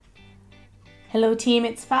Hello team,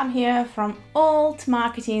 it's Fab here from Alt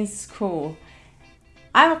Marketing School.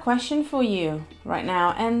 I have a question for you right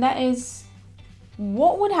now, and that is,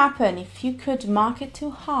 what would happen if you could market to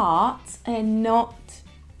hearts and not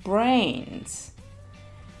brains?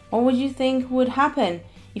 What would you think would happen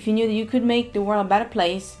if you knew that you could make the world a better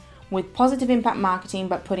place with positive impact marketing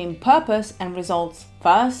but putting purpose and results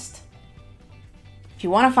first? If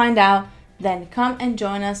you want to find out, then come and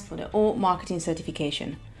join us for the Alt Marketing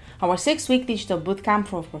Certification, our 6-week digital bootcamp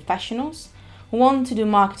for professionals who want to do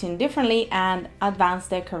marketing differently and advance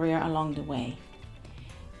their career along the way.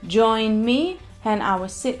 Join me and our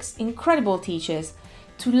 6 incredible teachers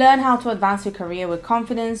to learn how to advance your career with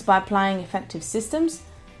confidence by applying effective systems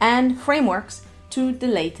and frameworks to the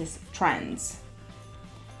latest trends.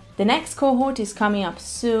 The next cohort is coming up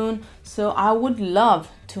soon, so I would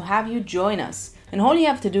love to have you join us. And all you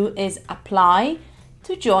have to do is apply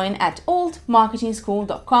to join at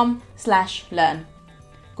altmarketingschool.com/learn.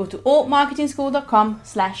 Go to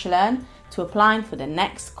altmarketingschool.com/learn to apply for the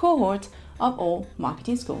next cohort of Alt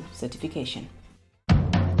Marketing School certification.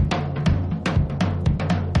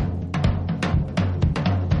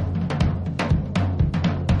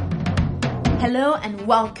 Hello and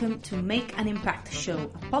welcome to Make an Impact Show, a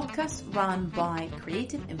podcast run by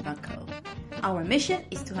Creative Impact Co. Our mission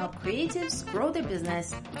is to help creatives grow their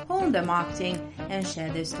business, hone their marketing, and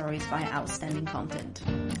share their stories via outstanding content.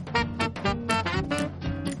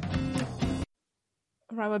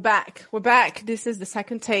 Right, we're back. This is the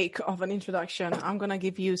second take of an introduction. I'm going to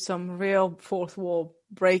give you some real fourth wall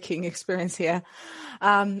breaking experience here.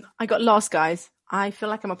 I got lost, guys. I feel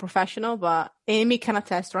like I'm a professional, but Amy can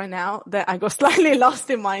attest right now that I got slightly lost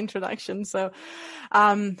in my introduction. So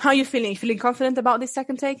how are you feeling? You feeling confident about this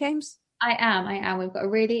second take, Ames? I am. We've got a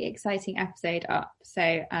really exciting episode up. So,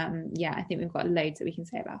 I think we've got loads that we can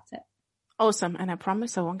say about it. Awesome. And I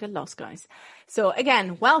promise I won't get lost, guys. So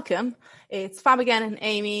again, welcome. It's Fab again and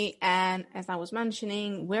Amy. And as I was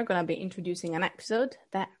mentioning, we're going to be introducing an episode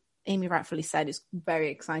that Amy rightfully said is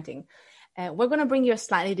very exciting. We're going to bring you a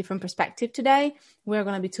slightly different perspective today. We're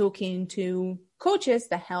going to be talking to coaches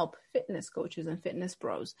that help fitness coaches and fitness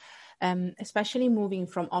pros, especially moving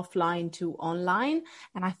from offline to online.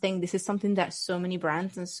 And I think this is something that so many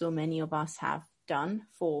brands and so many of us have done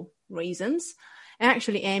for reasons. And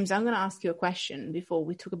actually, Ames, I'm going to ask you a question before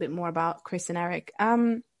we talk a bit more about Chris and Eric.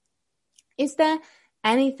 Is there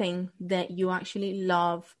anything that you actually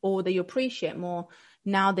love or that you appreciate more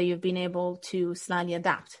now that you've been able to slightly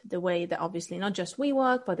adapt the way that obviously not just we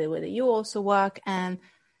work, but the way that you also work, and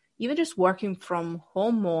even just working from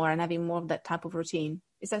home more and having more of that type of routine?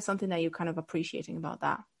 Is that something that you're kind of appreciating about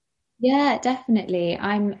that? Yeah, definitely.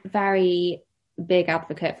 I'm very big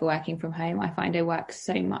advocate for working from home. I find I work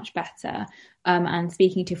so much better. And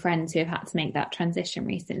speaking to friends who have had to make that transition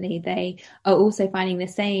recently, they are also finding the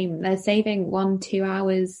same. They're saving 1-2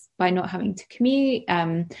 hours by not having to commute.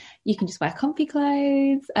 You can just wear comfy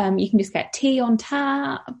clothes. You can just get tea on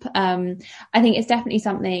tap. I think it's definitely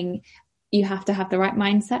something you have to have the right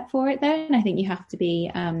mindset for it though. And I think you have to be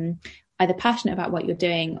either passionate about what you're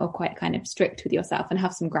doing or quite kind of strict with yourself and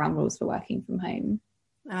have some ground rules for working from home.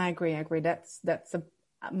 I agree. That's a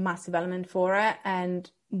massive element for it. And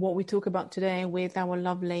what we talk about today with our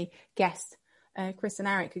lovely guest, Chris and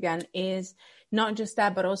Eric again, is not just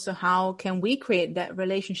that, but also how can we create that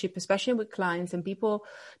relationship, especially with clients and people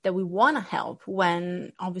that we want to help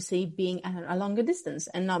when obviously being at a longer distance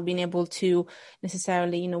and not being able to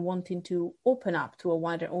necessarily, wanting to open up to a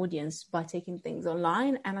wider audience by taking things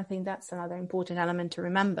online. And I think that's another important element to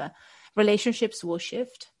remember. Relationships will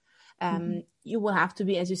shift. You will have to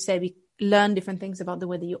be, as you said, learn different things about the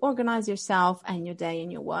way that you organize yourself and your day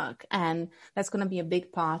and your work. And that's going to be a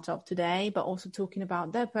big part of today, but also talking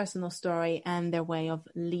about their personal story and their way of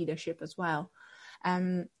leadership as well.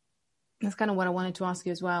 That's kind of what I wanted to ask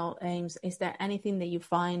you as well, Ames. Is there anything that you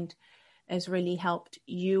find has really helped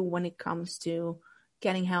you when it comes to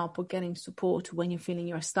getting help or getting support when you're feeling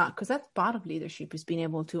you're stuck? Because that's part of leadership, is being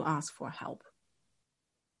able to ask for help.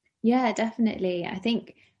 Yeah, definitely. I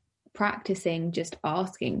think practicing just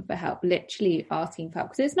asking for help, literally asking for help,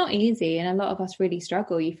 because it's not easy and a lot of us really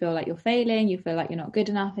struggle. You feel like you're failing, you feel like you're not good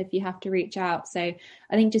enough if you have to reach out. So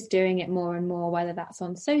I think just doing it more and more, whether that's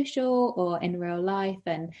on social or in real life,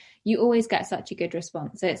 and you always get such a good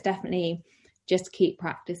response. So it's definitely just keep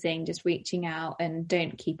practicing, just reaching out, and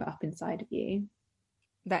don't keep it up inside of you.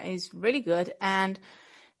 That is really good. And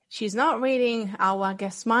she's not reading our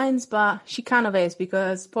guest minds, but she kind of is,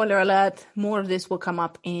 because spoiler alert, more of this will come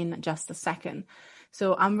up in just a second.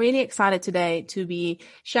 So I'm really excited today to be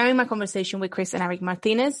sharing my conversation with Chris and Eric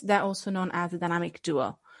Martinez. They're also known as the Dynamic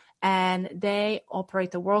Duo. and they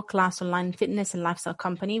operate a world-class online fitness and lifestyle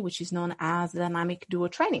company, which is known as Dynamic Duo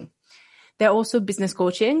Training. They're also business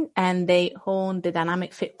coaching, and they own the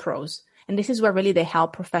Dynamic Fit Pros. And this is where really they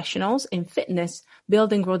help professionals in fitness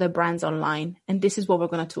build and grow their brands online. And this is what we're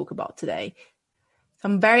going to talk about today. So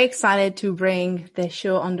I'm very excited to bring the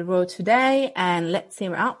show on the road today, and let's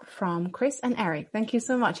hear out from Chris and Eric. Thank you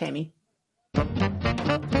so much, Amy.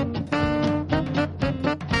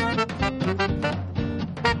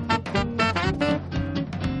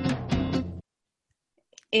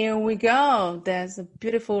 Here we go. There's a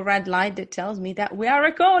beautiful red light that tells me that we are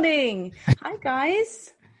recording. Hi,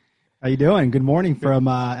 guys. How you doing? Good morning from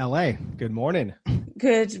LA. Good morning.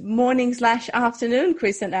 Good morning / afternoon,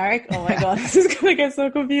 Chris and Eric. Oh my God, this is going to get so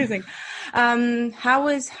confusing. How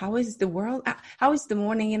is the world? How is the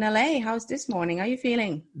morning in LA? How's this morning? How are you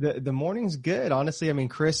feeling? The morning's good, honestly. I mean,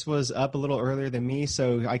 Chris was up a little earlier than me,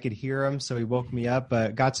 so I could hear him. So he woke me up.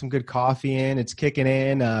 Got some good coffee in. It's kicking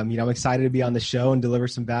in. I'm excited to be on the show and deliver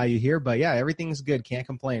some value here. But yeah, everything's good. Can't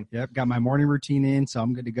complain. Yep, got my morning routine in, so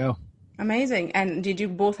I'm good to go. Amazing. And did you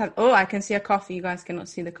both have, I can see a coffee. You guys cannot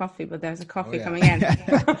see the coffee, but there's a coffee coming in.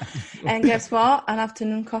 And guess what? An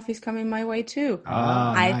afternoon coffee's coming my way too. Oh,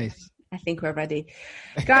 nice. I think we're ready.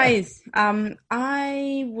 Guys,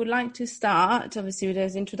 I would like to start, obviously, with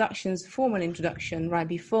those introductions, formal introduction, right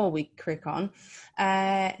before we click on.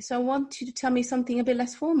 So I want you to tell me something a bit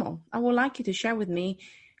less formal. I would like you to share with me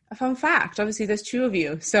a fun fact. Obviously, there's two of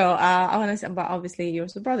you. So I want to say, but obviously, you're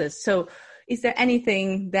the brothers. So is there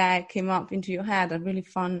anything that came up into your head, a really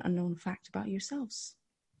fun, unknown fact about yourselves?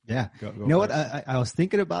 Yeah. Go you know what? I was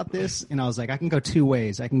thinking about this, and I was like, I can go two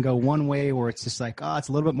ways. I can go one way where it's just like, it's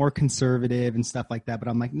a little bit more conservative and stuff like that. But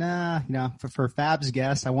I'm like, nah, for Fab's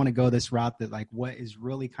guest, I want to go this route that like what is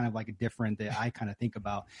really kind of like a different that I kind of think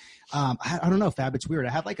about. I don't know, Fab, it's weird.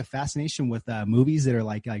 I have like a fascination with movies that are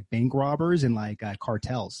like bank robbers and like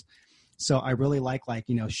cartels. So I really like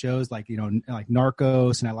shows like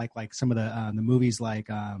Narcos, and I like some of the movies like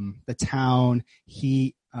The Town,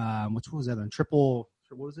 Heat, what was that one?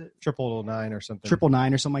 What was it? 999 or something.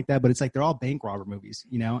 999 or something like that. But it's like they're all bank robber movies,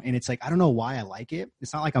 and it's like I don't know why I like it.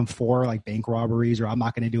 It's not like I'm for like bank robberies or I'm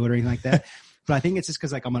not going to do it or anything like that. But I think it's just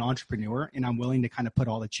because like I'm an entrepreneur and I'm willing to kind of put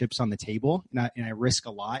all the chips on the table, and I risk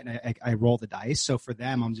a lot, and I roll the dice. So for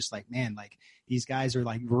them, I'm just like, man, like these guys are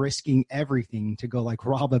like risking everything to go like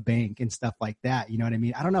rob a bank and stuff like that. You know what I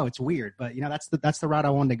mean? I don't know. It's weird, but that's the route I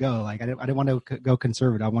wanted to go. Like I didn't want to go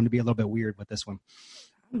conservative. I wanted to be a little bit weird with this one.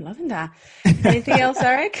 I'm loving that. Anything else,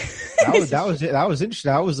 Eric? that was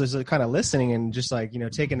interesting. I was just kind of listening and just like,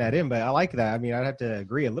 taking that in, but I like that. I mean, I'd have to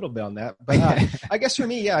agree a little bit on that, but I guess for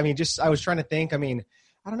me, yeah, I mean, I was trying to think, I mean,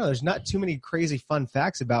 I don't know. There's not too many crazy fun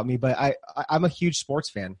facts about me, but I'm a huge sports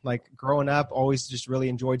fan. Like growing up, always just really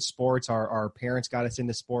enjoyed sports. Our parents got us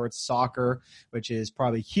into sports, soccer, which is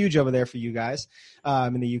probably huge over there for you guys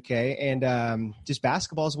in the UK, and just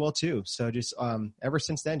basketball as well too. So just ever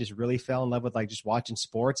since then, just really fell in love with like just watching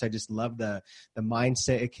sports. I just love the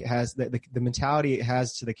mindset it has, the mentality it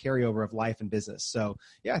has to the carryover of life and business. So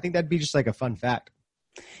yeah, I think that'd be just like a fun fact.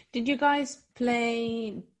 Did you guys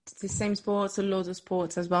play the same sports or loads of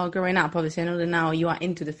sports as well growing up? Obviously, I know that now you are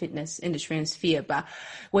into the fitness industry and sphere, but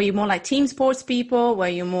were you more like team sports people? Were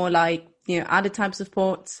you more like, other types of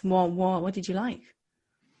sports? What did you like?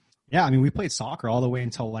 Yeah, I mean, we played soccer all the way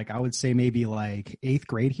until like I would say maybe like 8th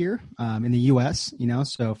grade here in the U.S.,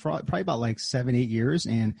 so for probably about like 7-8 years,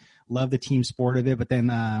 and loved the team sport of it. But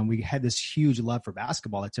then we had this huge love for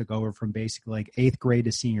basketball that took over from basically like 8th grade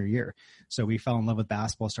to senior year. So we fell in love with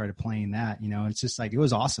basketball, started playing that. It's just like it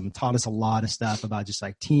was awesome. It taught us a lot of stuff about just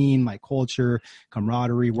like team, like culture,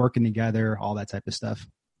 camaraderie, working together, all that type of stuff.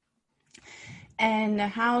 And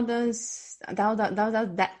how does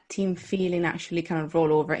that team feeling actually kind of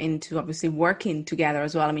roll over into obviously working together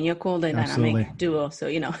as well? I mean, you're called a dynamic duo, so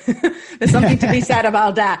there's something to be said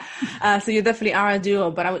about that. So you definitely are a duo,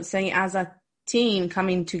 but I would say as a team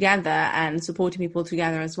coming together and supporting people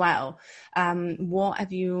together as well. What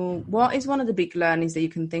is one of the big learnings that you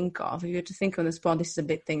can think of? If you were to think on the spot, this is a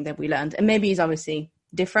big thing that we learned, and maybe it's obviously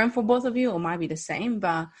different for both of you, or might be the same,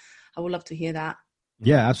 but I would love to hear that.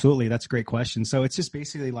 Yeah, absolutely. That's a great question. So it's just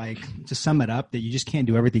basically like, to sum it up, that you just can't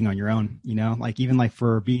do everything on your own, like even like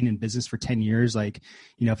for being in business for 10 years, like,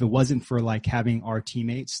 if it wasn't for like having our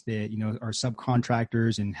teammates that, are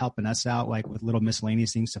subcontractors and helping us out, like with little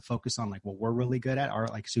miscellaneous things to focus on like what we're really good at, our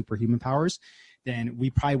like superhuman powers, then we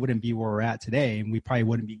probably wouldn't be where we're at today. And we probably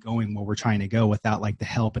wouldn't be going where we're trying to go without like the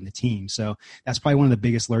help and the team. So that's probably one of the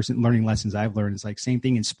biggest learning lessons I've learned. It's like same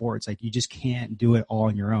thing in sports. Like you just can't do it all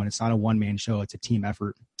on your own. It's not a one-man show. It's a team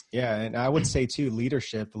effort. Yeah. And I would say too, the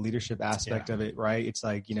leadership aspect of it, right? It's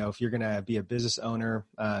like, if you're going to be a business owner,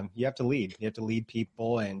 you have to lead. You have to lead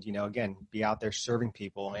people and, again, be out there serving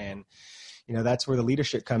people. And, that's where the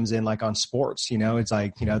leadership comes in, like on sports, it's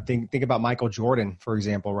like, think about Michael Jordan, for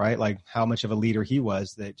example, right? Like how much of a leader he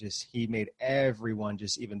was, that just, he made everyone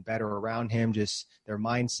just even better around him, just their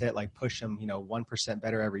mindset, like push them, 1%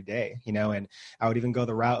 better every day, and I would even go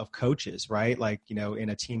the route of coaches, right? Like, in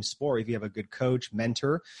a team sport, if you have a good coach,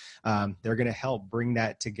 mentor, they're going to help bring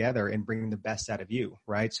that together and bring the best out of you,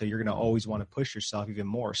 right? So you're going to always want to push yourself even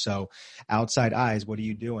more. So outside eyes, what are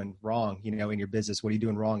you doing wrong, in your business? What are you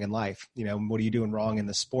doing wrong in life? What are you doing wrong in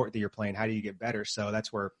the sport that you're playing? How do you get better? So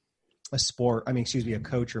that's where a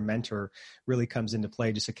coach or mentor really comes into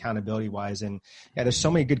play, just accountability wise. And yeah, there's so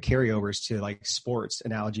many good carryovers to like sports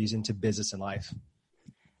analogies into business and life.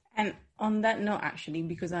 And on that note, actually,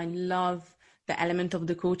 because I love the element of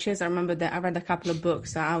the coaches, I remember that I read a couple of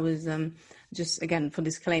books. I was just, again, for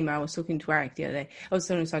disclaimer, I was talking to Eric the other day. I was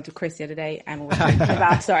talking to Chris the other day, and we were talking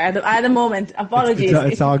about, sorry, I had a moment. Apologies.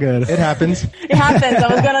 It's all good. It happens. It happens.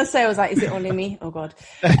 I was going to say, I was like, is it only me? Oh, God.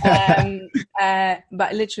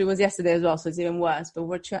 But literally it was yesterday as well, so it's even worse. But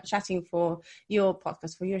we're chatting for your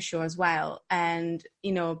podcast, for your show as well. And,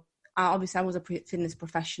 obviously I was a fitness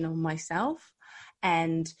professional myself.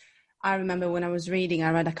 And I remember when I was reading, I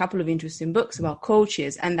read a couple of interesting books about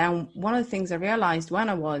coaches. And then one of the things I realized when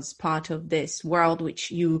I was part of this world, which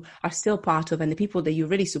you are still part of, and the people that you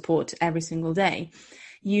really support every single day,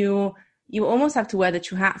 you almost have to wear the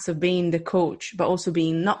two hats of being the coach, but also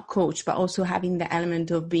being not coach, but also having the element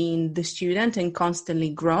of being the student and constantly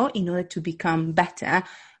grow in order to become better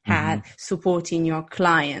at supporting your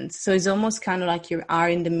clients. So it's almost kind of like you are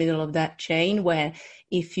in the middle of that chain where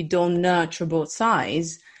if you don't nurture both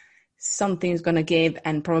sides, something's going to give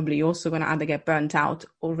and probably also going to either get burnt out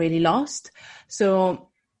or really lost. So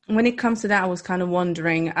when it comes to that, I was kind of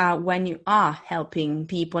wondering when you are helping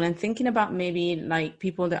people and thinking about maybe like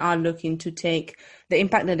people that are looking to take the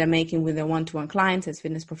impact that they're making with their one-to-one clients as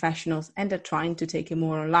fitness professionals, and they're trying to take it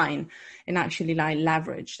more online and actually like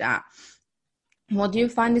leverage that. What do you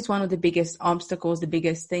find is one of the biggest obstacles, the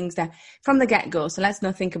biggest things that from the get-go? So let's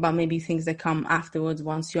not think about maybe things that come afterwards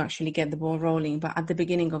once you actually get the ball rolling, but at the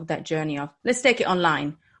beginning of that journey of, let's take it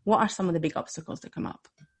online. What are some of the big obstacles that come up?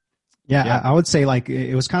 Yeah, I would say like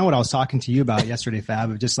it was kind of what I was talking to you about yesterday,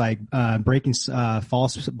 Fab, of just like breaking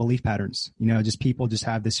false belief patterns. Just people just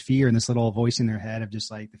have this fear and this little voice in their head of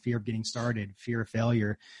just like the fear of getting started, fear of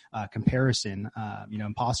failure, comparison,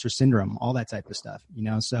 imposter syndrome, all that type of stuff.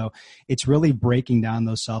 So it's really breaking down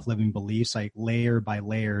those self-living beliefs like layer by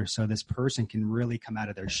layer, so this person can really come out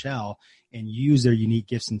of their shell and use their unique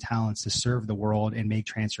gifts and talents to serve the world and make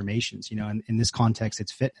transformations. In this context,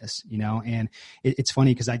 it's fitness. And it's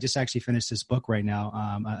funny because I just actually finished this book right now,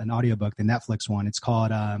 an audiobook, the Netflix one. It's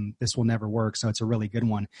called This Will Never Work. So it's a really good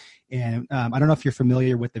one. And I don't know if you're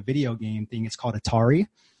familiar with the video game thing. It's called Atari.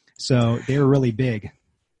 So they were really big.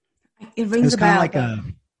 It rings a bell.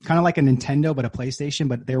 Kind of like a Nintendo, but a PlayStation,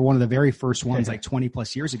 but they were one of the very first ones like 20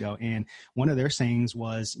 plus years ago. And one of their sayings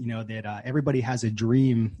was, that everybody has a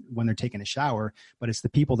dream when they're taking a shower, but it's the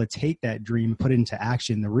people that take that dream, put it into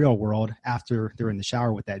action in the real world after they're in the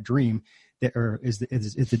shower with that dream that is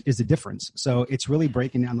the difference. So it's really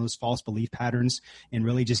breaking down those false belief patterns and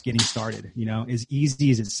really just getting started, as easy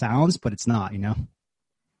as it sounds, but it's not,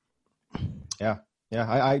 Yeah. Yeah,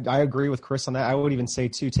 I agree with Chris on that. I would even say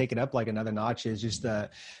too, take it up like another notch is just the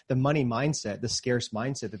money mindset, the scarce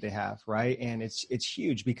mindset that they have, right? And it's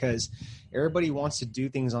huge because everybody wants to do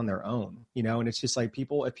things on their own, and it's just like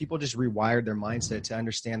if people just rewired their mindset to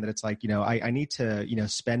understand that it's like, I need to,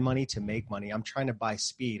 spend money to make money. I'm trying to buy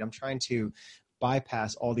speed. I'm trying to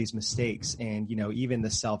bypass all these mistakes and, even the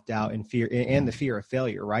self-doubt and fear and the fear of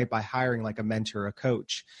failure, right? By hiring like a mentor, a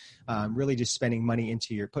coach, really just putting money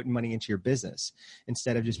into your business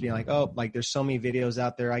instead of just being like, oh, like there's so many videos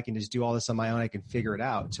out there. I can just do all this on my own. I can figure it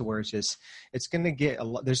out, to where it's going to get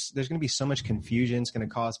there's going to be so much confusion. It's going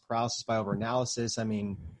to cause paralysis by overanalysis. I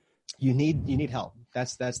mean, you need help.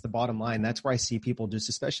 That's the bottom line. That's where I see people, just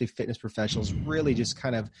especially fitness professionals, really just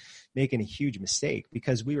kind of making a huge mistake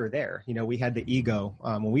because we were there. We had the ego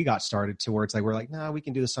when we got started, to where it's like, we're like, no, we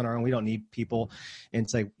can do this on our own. We don't need people. And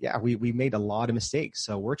it's like, yeah, we made a lot of mistakes.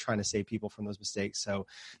 So we're trying to save people from those mistakes. So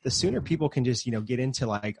the sooner people can just, get into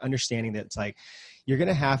like understanding that it's like, you're going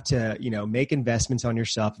to have to, make investments on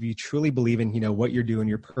yourself. If you truly believe in, what you're doing,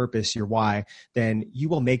 your purpose, your why, then you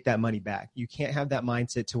will make that money back. You can't have that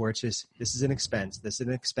mindset to where it's just, this is an expense. cost. This is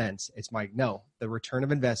an expense. It's like, no, the return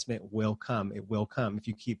of investment will come. It will come if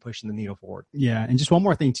you keep pushing the needle forward. Yeah. And just one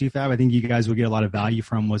more thing too, Fab, I think you guys will get a lot of value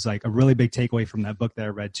from was like a really big takeaway from that book that I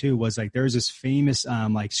read too, was like, there's this famous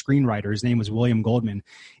like screenwriter. His name was William Goldman.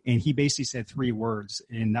 And he basically said 3 words.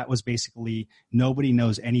 And that was basically nobody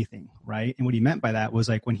knows anything. Right. And what he meant by that was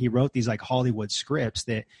like when he wrote these like Hollywood scripts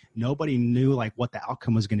that nobody knew like what the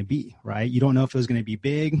outcome was going to be. Right. You don't know if it was going to be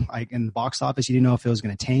big, like in the box office, you didn't know if it was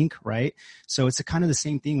going to tank. Right. So it's kind of the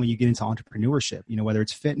same thing when you get into entrepreneurship, you know, whether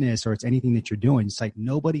it's fitness or it's anything that you're doing, it's like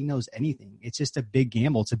nobody knows anything. It's just a big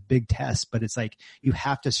gamble. It's a big test, but it's like you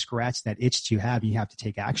have to scratch that itch that you have and you have to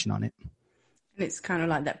take action on it. And it's kind of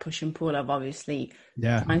like that push and pull of obviously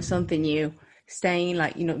trying something new, staying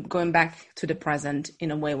like, you know, going back to the present in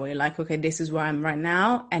a way where you're like, okay, this is where I'm right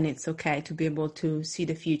now. And it's okay to be able to see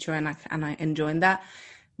the future and I enjoy that.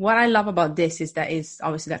 What I love about this is that it's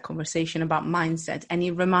obviously that conversation about mindset. And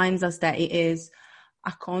it reminds us that it is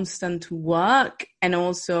a constant work. And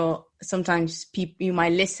also sometimes you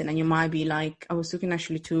might listen and you might be like, I was talking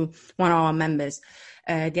actually to one of our members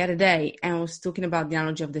the other day, and I was talking about the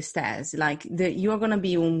analogy of the stairs. Like you are going to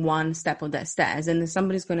be on one step of that stairs and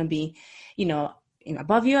somebody's going to be, you know,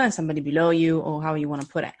 above you and somebody below you, or how you want to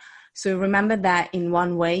put it. So remember that in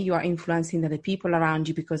one way you are influencing the people around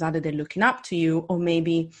you because either they're looking up to you or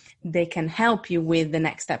maybe they can help you with the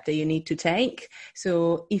next step that you need to take.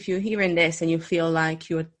 So if you're hearing this and you feel like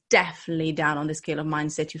you're definitely down on the scale of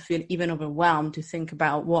mindset, you feel even overwhelmed to think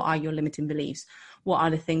about what are your limiting beliefs, what are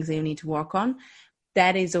the things that you need to work on,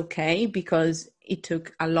 that is okay, because it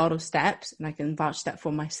took a lot of steps, and I can vouch that for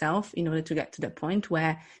myself, in order to get to the point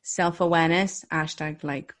where self-awareness, hashtag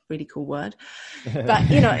like really cool word, but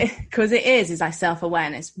you know, because it's like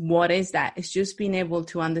self-awareness. What is that? It's just being able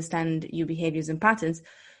to understand your behaviors and patterns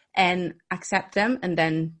and accept them and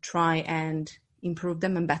then try and improve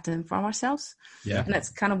them and better them for ourselves. Yeah. And that's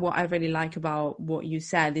kind of what I really like about what you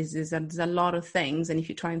said is that there's a lot of things. And if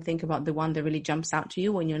you try and think about the one that really jumps out to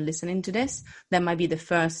you when you're listening to this, that might be the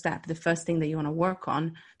first step, the first thing that you want to work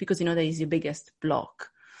on, because you know that is your biggest block.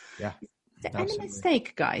 Yeah. Is there any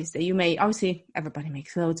mistake, guys, that you may, obviously everybody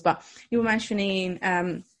makes loads, but you were mentioning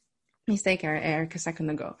mistake, Eric, a second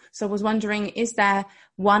ago. So I was wondering, is there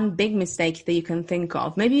one big mistake that you can think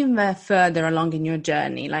of, maybe even further along in your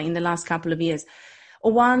journey, like in the last couple of years,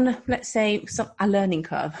 or one, let's say, a learning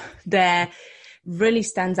curve that really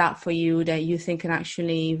stands out for you that you think can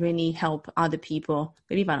actually really help other people,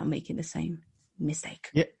 maybe by not making the same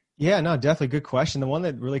mistake? Yeah, no, definitely good question. The one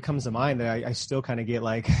that really comes to mind that I still kind of get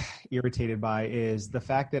like irritated by is the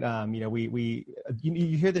fact that, you know,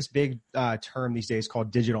 you hear this big term these days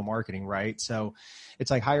called digital marketing, right? So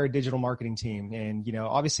it's like hire a digital marketing team. And, you know,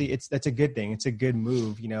 obviously that's a good thing. It's a good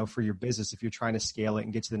move, you know, for your business if you're trying to scale it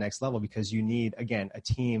and get to the next level, because you need, again, a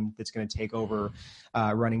team that's going to take over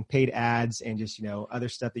running paid ads and just, you know, other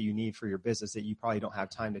stuff that you need for your business that you probably don't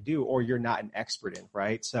have time to do or you're not an expert in,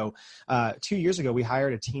 right? So 2 years ago, we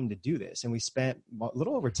hired a team to do this, and we spent a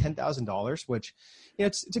little over $10,000, which, you know,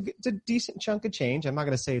 it's a decent chunk of change. I'm not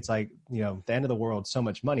going to say it's like, you know, the end of the world, so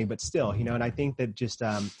much money, but still, you know, and I think that just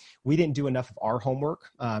we didn't do enough of our homework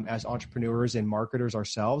as entrepreneurs and marketers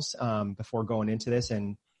ourselves before going into this.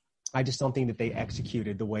 And I just don't think that they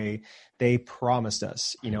executed the way they promised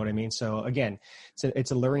us. You know what I mean? So again,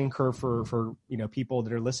 it's a learning curve for, you know, people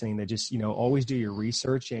that are listening, that just, you know, always do your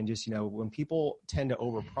research, and just, you know, when people tend to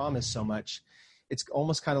overpromise so much, it's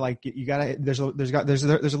almost kind of like you gotta, there's a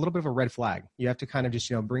little bit of a red flag. You have to kind of just,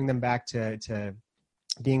 you know, bring them back to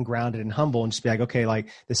being grounded and humble, and just be like, okay, like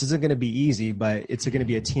this isn't going to be easy, but it's going to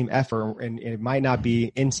be a team effort, and it might not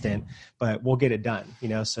be instant, but we'll get it done, you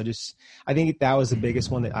know? So just, I think that was the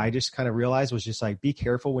biggest one that I just kind of realized was just like, be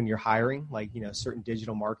careful when you're hiring, like, you know, certain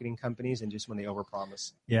digital marketing companies, and just when they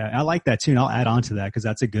overpromise. Yeah. I like that too. And I'll add on to that, cause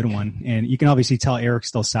that's a good one. And you can obviously tell Eric's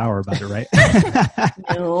still sour about it, right?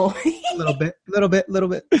 No. a little bit.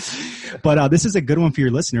 But this is a good one for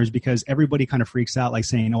your listeners, because everybody kind of freaks out, like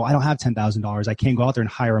saying, oh, I don't have $10,000. I can't go out there and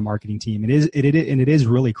hire a marketing team. It is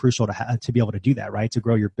really crucial to be able to do that, right? To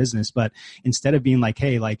grow your business. But instead of being like,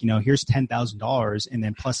 hey, like, you know, here's $10,000 and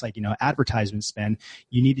then plus like, you know, advertisement spend,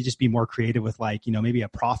 you need to just be more creative with like, you know, maybe a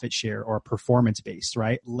profit share or a performance based,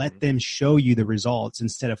 right? Let them show you the results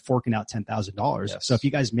instead of forking out $10,000. Yes. So if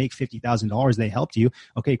you guys make $50,000, they helped you.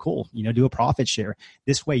 Okay, cool. You know, do a profit share.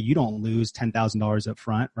 This way you don't lose $10,000 up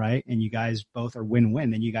front, right? And you guys both are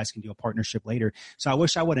win-win. Then you guys can do a partnership later. So I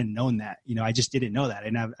wish I would have known that. You know, I just didn't know that.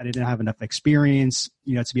 I didn't have enough experience,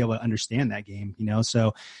 you know, to be able to understand that game, you know?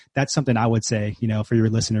 So that's something I would say, you know, for your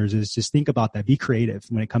listeners, is just think about that. Be creative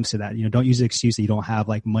when it comes to that. You know, don't use the excuse that you don't have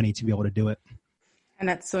like money to be able to do it. And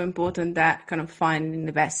that's so important, that kind of finding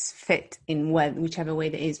the best fit in whichever way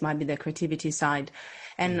that is, might be the creativity side.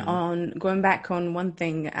 And on going back on one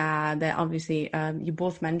thing that obviously you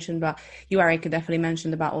both mentioned, but you, Eric, definitely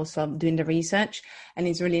mentioned about also doing the research. And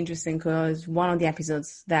it's really interesting because one of the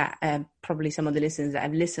episodes that probably some of the listeners that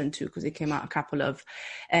I've listened to, because it came out a couple of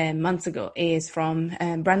months ago, is from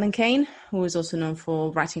Brandon Kane, who is also known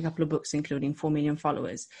for writing a couple of books, including 4 Million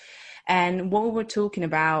Followers. And what we were talking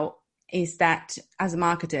about is that as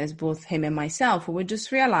marketers, both him and myself, we're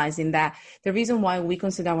just realizing that the reason why we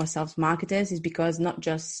consider ourselves marketers is because not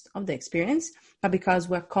just of the experience, but because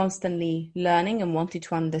we're constantly learning and wanting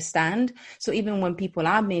to understand. So even when people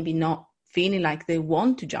are maybe not feeling like they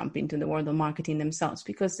want to jump into the world of marketing themselves,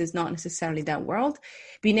 because there's not necessarily that world,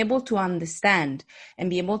 being able to understand and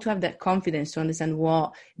be able to have that confidence to understand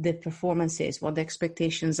what the performance is, what the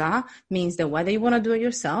expectations are, means that whether you want to do it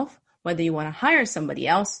yourself, whether you want to hire somebody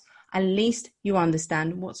else, at least you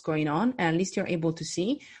understand what's going on, and at least you're able to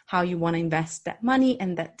see how you want to invest that money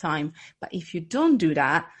and that time. But if you don't do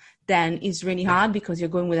that, then it's really hard, because you're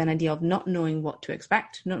going with an idea of not knowing what to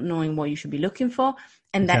expect, not knowing what you should be looking for.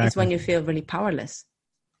 And that is when you feel really powerless.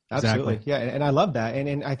 Absolutely. Yeah. And I love that.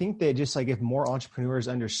 And I think that just like if more entrepreneurs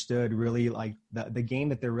understood really like the game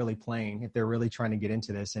that they're really playing, if they're really trying to get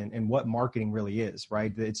into this and what marketing really is,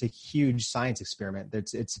 right? It's a huge science experiment.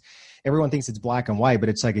 It's everyone thinks it's black and white, but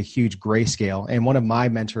it's like a huge grayscale. And one of my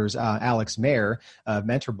mentors, Alex Mayer of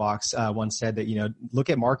MentorBox, once said that, look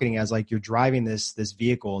at marketing as like you're driving this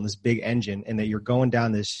vehicle and this big engine, and that you're going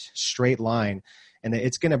down this straight line, and that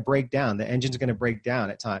it's going to break down. The engine's going to break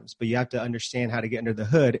down at times, but you have to understand how to get under the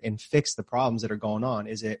hood and fix the problems that are going on.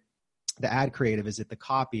 Is it the ad creative? Is it the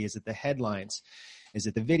copy? Is it the headlines? Is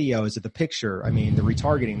it the video? Is it the picture? I mean, the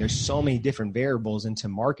retargeting. There's so many different variables into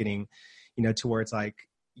marketing, to where it's like,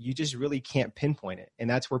 you just really can't pinpoint it. And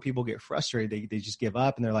that's where people get frustrated. They just give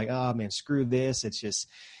up, and they're like, oh man, screw this. It's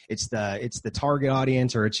the target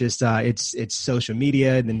audience, or it's social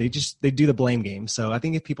media. And then they do the blame game. So I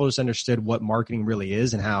think if people just understood what marketing really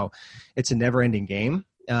is and how it's a never ending game,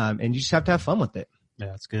 and you just have to have fun with it. Yeah,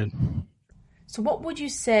 that's good. So what would you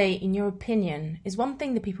say, in your opinion, is one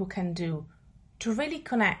thing that people can do to really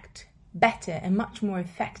connect better and much more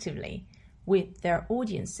effectively with their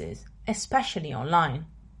audiences, especially online?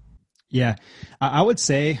 Yeah, I would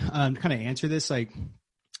say kind of answer this like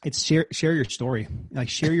it's share your story, like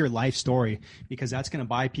share your life story, because that's going to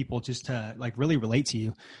buy people just to like really relate to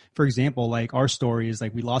you. For example, like our story is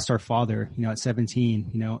like we lost our father, at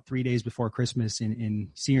 17, 3 days before Christmas in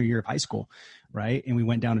senior year of high school, right? And we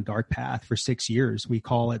went down a dark path for 6 years. We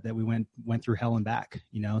call it that we went through hell and back,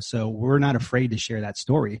 so we're not afraid to share that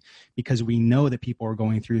story, because we know that people are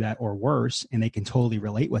going through that or worse, and they can totally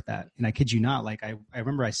relate with that. And I kid you not, like I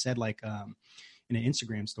remember I said like in an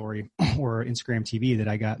Instagram story or Instagram TV that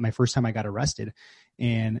I got my first time I got arrested,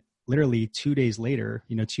 and literally 2 days later,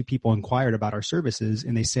 2 people inquired about our services,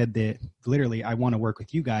 and they said that literally, I want to work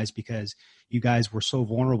with you guys because you guys were so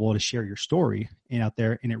vulnerable to share your story and out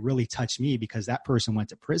there. And it really touched me because that person went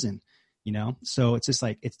to prison, so it's just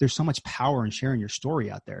like, there's so much power in sharing your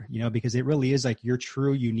story out there, because it really is like your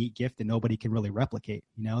true unique gift that nobody can really replicate,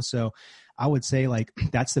 so I would say like,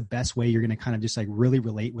 that's the best way you're going to kind of just like really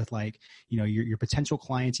relate with like, your potential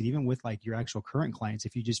clients, and even with like your actual current clients,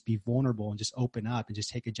 if you just be vulnerable and just open up and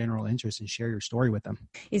just take a general interest and share your story with them.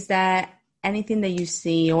 Is there anything that you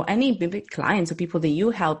see, or any maybe clients or people that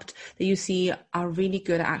you helped that you see are really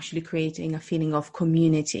good at actually creating a feeling of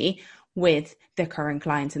community with their current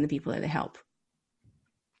clients and the people that they help?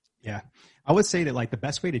 Yeah. I would say that like the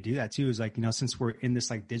best way to do that too is like, since we're in this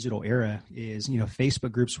like digital era is,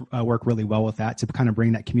 Facebook groups work really well with that to kind of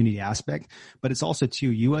bring that community aspect, but it's also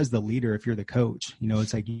too, you as the leader, if you're the coach,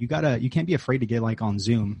 it's like, you can't be afraid to get like on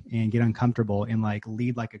Zoom and get uncomfortable and like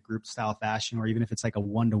lead like a group style fashion, or even if it's like a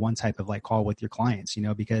one-to-one type of like call with your clients,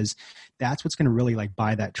 because that's what's going to really like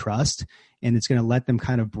buy that trust. And it's going to let them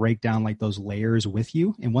kind of break down like those layers with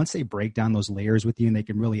you. And once they break down those layers with you, and they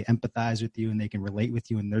can really empathize with you, and they can relate with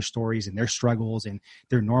you and their stories and their struggles and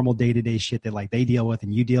their normal day-to-day shit that like they deal with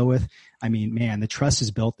and you deal with, I mean, man, the trust is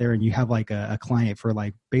built there, and you have like a client for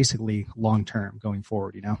like basically long-term going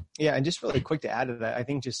forward, Yeah. And just really quick to add to that, I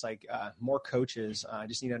think just like more coaches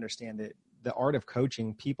just need to understand that the art of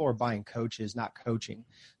coaching, people are buying coaches, not coaching.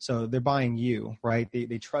 So they're buying you, right?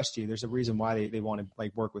 They trust you. There's a reason why they want to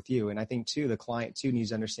like work with you. And I think too, the client too needs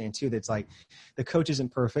to understand too, that's like the coach isn't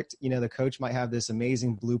perfect. The coach might have this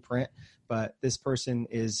amazing blueprint, but this person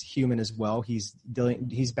is human as well. He's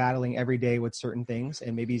battling every day with certain things,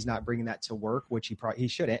 and maybe he's not bringing that to work, which he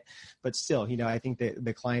shouldn't, but still, I think that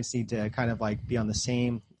the clients need to kind of like be on the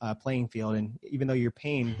same playing field. And even though you're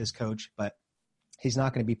paying this coach, but he's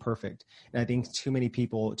not going to be perfect. And I think too many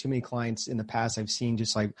clients in the past I've seen,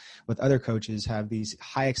 just like with other coaches, have these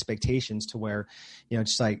high expectations to where,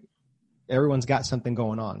 just like everyone's got something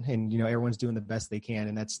going on and, everyone's doing the best they can.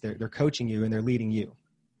 And that's, they're coaching you and they're leading you.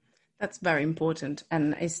 That's very important.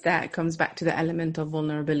 And that comes back to the element of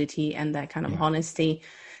vulnerability and that kind of honesty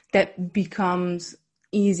that becomes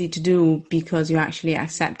easy to do because you actually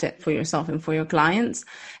accept it for yourself and for your clients.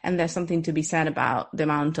 And there's something to be said about the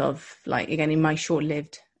amount of, like, again, in my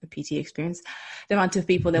short-lived PT experience, the amount of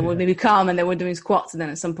people that would maybe come and they were doing squats, and then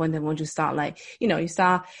at some point they will just start, like, you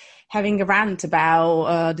start having a rant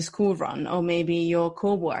about the school run or maybe your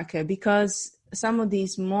co-worker, because some of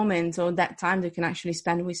these moments or that time you can actually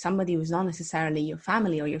spend with somebody who's not necessarily your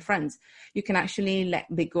family or your friends. You can actually let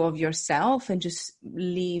go of yourself and just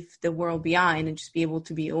leave the world behind and just be able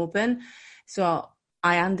to be open. So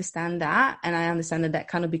I understand that. And I understand that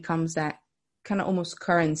kind of becomes that kind of almost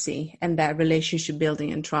currency and that relationship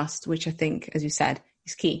building and trust, which I think, as you said,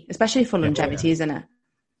 is key, especially for longevity, isn't it?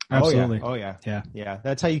 Absolutely. Oh yeah. Yeah.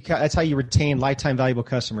 That's how you retain lifetime valuable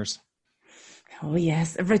customers. Oh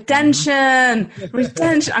yes, retention.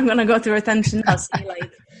 I'm gonna go to retention now. See,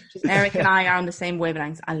 like, Eric and I are on the same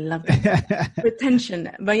wavelengths. I love that. Retention.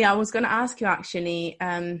 But yeah, I was gonna ask you actually,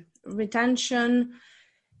 retention.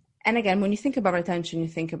 And again, when you think about retention, you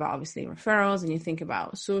think about obviously referrals and you think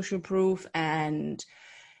about social proof. And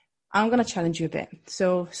I'm gonna challenge you a bit.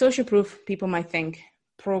 So social proof, people might think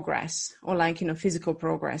progress or like, physical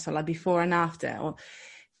progress or like before and after, or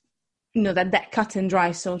that cut and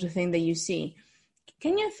dry sort of thing that you see.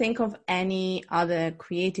 Can you think of any other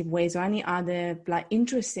creative ways or any other like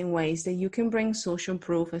interesting ways that you can bring social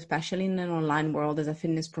proof, especially in an online world as a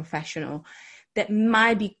fitness professional, that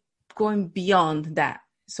might be going beyond that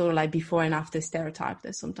sort of like before and after stereotype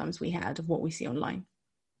that sometimes we had of what we see online?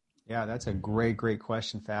 Yeah, that's a great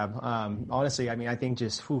question, Fab. Honestly, I mean, I think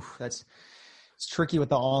it's tricky with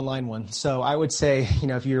the online one. So I would say,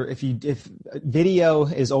 if video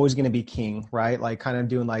is always going to be king, right? Like kind of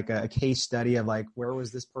doing like a case study of like, where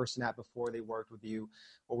was this person at before they worked with you?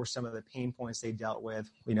 What were some of the pain points they dealt with?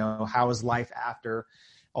 How was life after?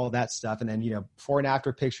 All that stuff. And then, before and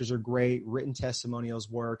after pictures are great. Written testimonials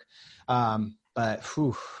work. But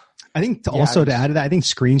I think to add to that, I think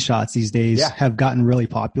screenshots these days have gotten really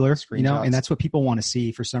popular, and that's what people want to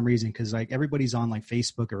see for some reason. Cause like everybody's on like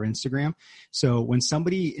Facebook or Instagram. So when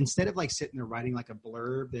somebody, instead of like sitting there writing like a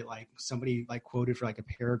blurb that like somebody like quoted for like a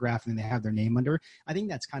paragraph and then they have their name under, I think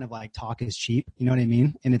that's kind of like talk is cheap. You know what I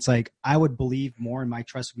mean? And it's like, I would believe more and my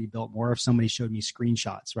trust would be built more if somebody showed me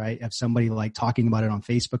screenshots, right? Of somebody like talking about it on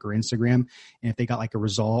Facebook or Instagram. And if they got like a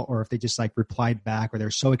result or if they just like replied back or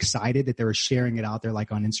they're so excited that they were sharing it out there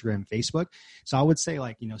like on Instagram and Facebook. So I would say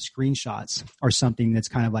like, screenshots are something that's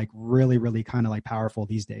kind of like really, really kind of like powerful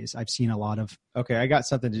these days. I've seen a lot of. Okay. I got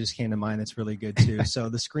something that just came to mind that's really good too. So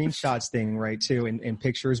the screenshots thing, right, too, in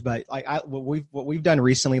pictures, but like what we've done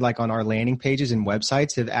recently, like on our landing pages and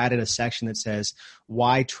websites, have added a section that says,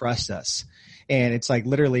 why trust us? And it's like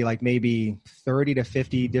literally like maybe 30 to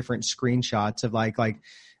 50 different screenshots of like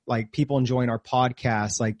people enjoying our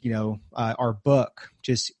podcast, like, our book,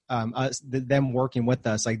 just them working with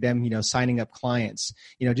us, like them, signing up clients,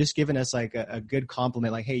 just giving us like a good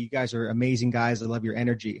compliment, like, hey, you guys are amazing guys. I love your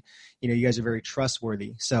energy. You guys are very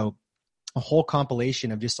trustworthy. So a whole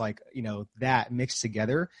compilation of just like, that mixed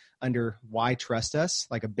together under why trust us,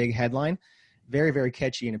 like a big headline, very, very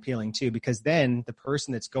catchy and appealing too, because then the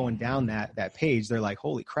person that's going down that page, they're like,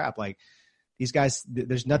 holy crap, like, these guys,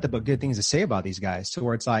 there's nothing but good things to say about these guys. So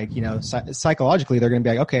where it's like, psychologically, they're going to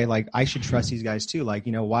be like, okay, like I should trust these guys too. Like,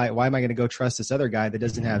 why am I going to go trust this other guy that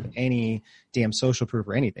doesn't have any damn social proof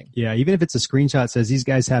or anything? Yeah. Even if it's a screenshot that says these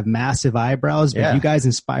guys have massive eyebrows, but you guys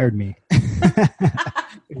inspired me.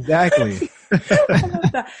 Exactly. I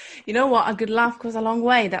love that. You know what? A good laugh goes a long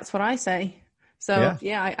way. That's what I say. So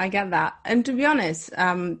I get that. And to be honest,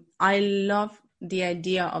 I love the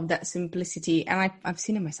idea of that simplicity, and I've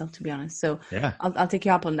seen it myself, to be honest. So I'll take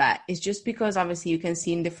you up on that. It's just because obviously you can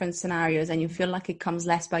see in different scenarios, and you feel like it comes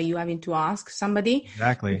less by you having to ask somebody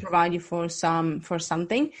to provide you for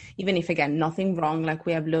something, even if again nothing wrong. Like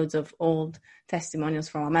we have loads of old testimonials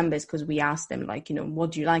from our members because we ask them like,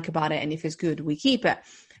 what do you like about it, and if it's good, we keep it.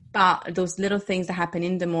 But those little things that happen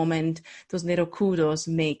in the moment, those little kudos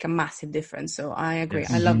make a massive difference. So I agree.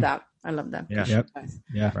 Yes. I love that. Yeah. Yep.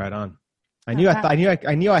 Yeah. Right on. I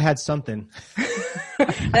knew I had something.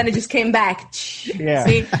 Then it just came back. Yeah.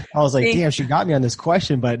 See? I was like, damn, she got me on this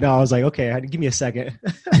question, but no, I was like, okay, give me a second.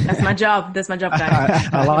 That's my job, guys.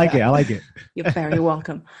 I like it. You're very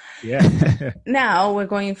welcome. Yeah. Now we're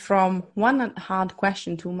going from one hard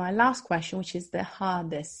question to my last question, which is the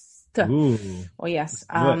hardest Ooh. Oh, yes.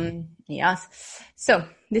 Yes. So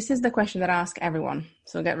this is the question that I ask everyone.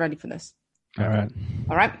 So get ready for this. All right.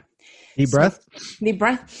 All right. Deep breath. Deep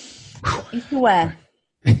breath. If you were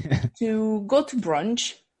to go to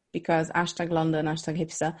brunch, because #London,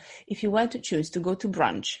 #hipster, if you were to choose to go to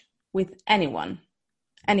brunch with anyone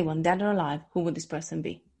dead or alive, who would this person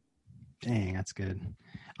be? Dang, that's good.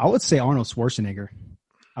 I would say Arnold Schwarzenegger.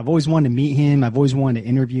 I've always wanted to meet him. I've always wanted to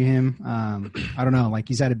interview him. I don't know, like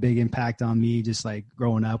he's had a big impact on me just like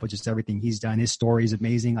growing up with just everything he's done. His story is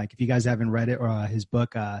amazing. Like if you guys haven't read it or his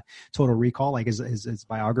book, Total Recall, like his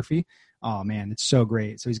biography, oh man, it's so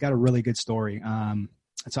great. So he's got a really good story.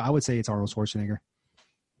 So I would say it's Arnold Schwarzenegger.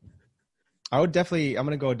 I'm going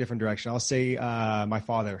to go a different direction. I'll say my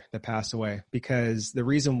father that passed away, because the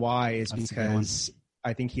reason why is because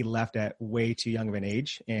I think he left at way too young of an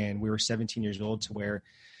age, and we were 17 years old, to where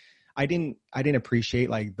I didn't appreciate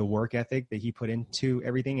like the work ethic that he put into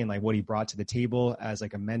everything and like what he brought to the table as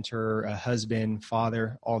like a mentor, a husband,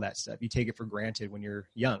 father, all that stuff. You take it for granted when you're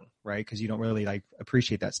young, right? Because you don't really like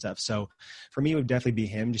appreciate that stuff. So for me, it would definitely be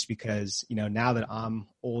him, just because, you know, now that I'm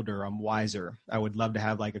older, I'm wiser. I would love to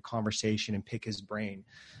have like a conversation and pick his brain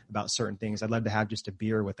about certain things. I'd love to have just a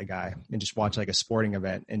beer with the guy and just watch like a sporting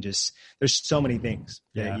event, and just, there's so many things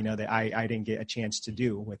that, you know, that I didn't get a chance to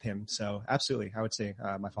do with him. So absolutely, I would say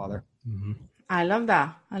my father. Mm-hmm. I love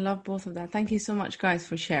that. I love both of that. Thank you so much, guys,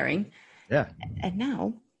 for sharing. Yeah. And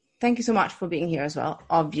now, thank you so much for being here as well,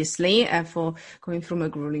 obviously, and for going through my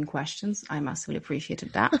grueling questions. I massively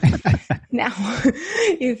appreciated that. Now,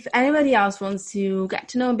 if anybody else wants to get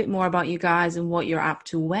to know a bit more about you guys and what you're up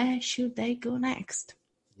to, where should they go next?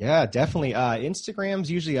 Yeah, definitely. Instagram's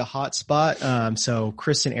usually a hot spot. So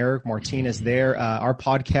Chris and Eric Martinez there. Our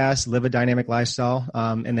podcast, Live a Dynamic Lifestyle.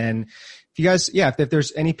 And then if you guys, if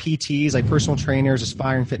there's any PTs, like personal trainers,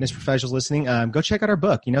 aspiring fitness professionals listening, go check out our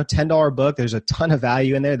book. You know, $10 book. There's a ton of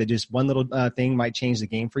value in there that just one little thing might change the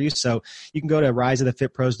game for you. So you can go to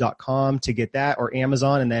riseofthefitpros.com to get that, or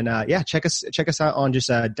Amazon. And then, check us out on just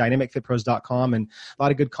dynamicfitpros.com, and a lot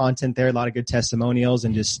of good content there, a lot of good testimonials,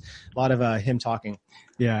 and just a lot of him talking.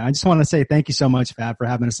 Yeah, I just want to say thank you so much, Fab, for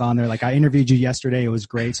having us on there. Like I interviewed you yesterday. It was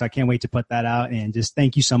great. So I can't wait to put that out. And just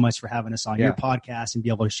thank you so much for having us on your podcast and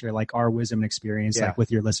be able to share like our wisdom and experience like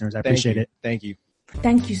with your listeners. I appreciate it. Thank you.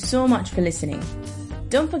 Thank you so much for listening.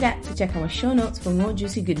 Don't forget to check our show notes for more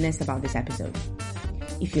juicy goodness about this episode.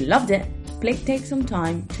 If you loved it, please take some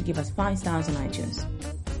time to give us 5 stars on iTunes.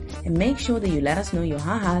 And make sure that you let us know your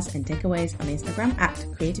ha-has and takeaways on Instagram at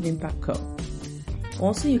Creative Impact Co.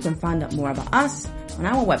 Also, you can find out more about us on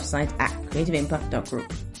our website at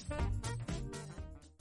creativeimpact.group.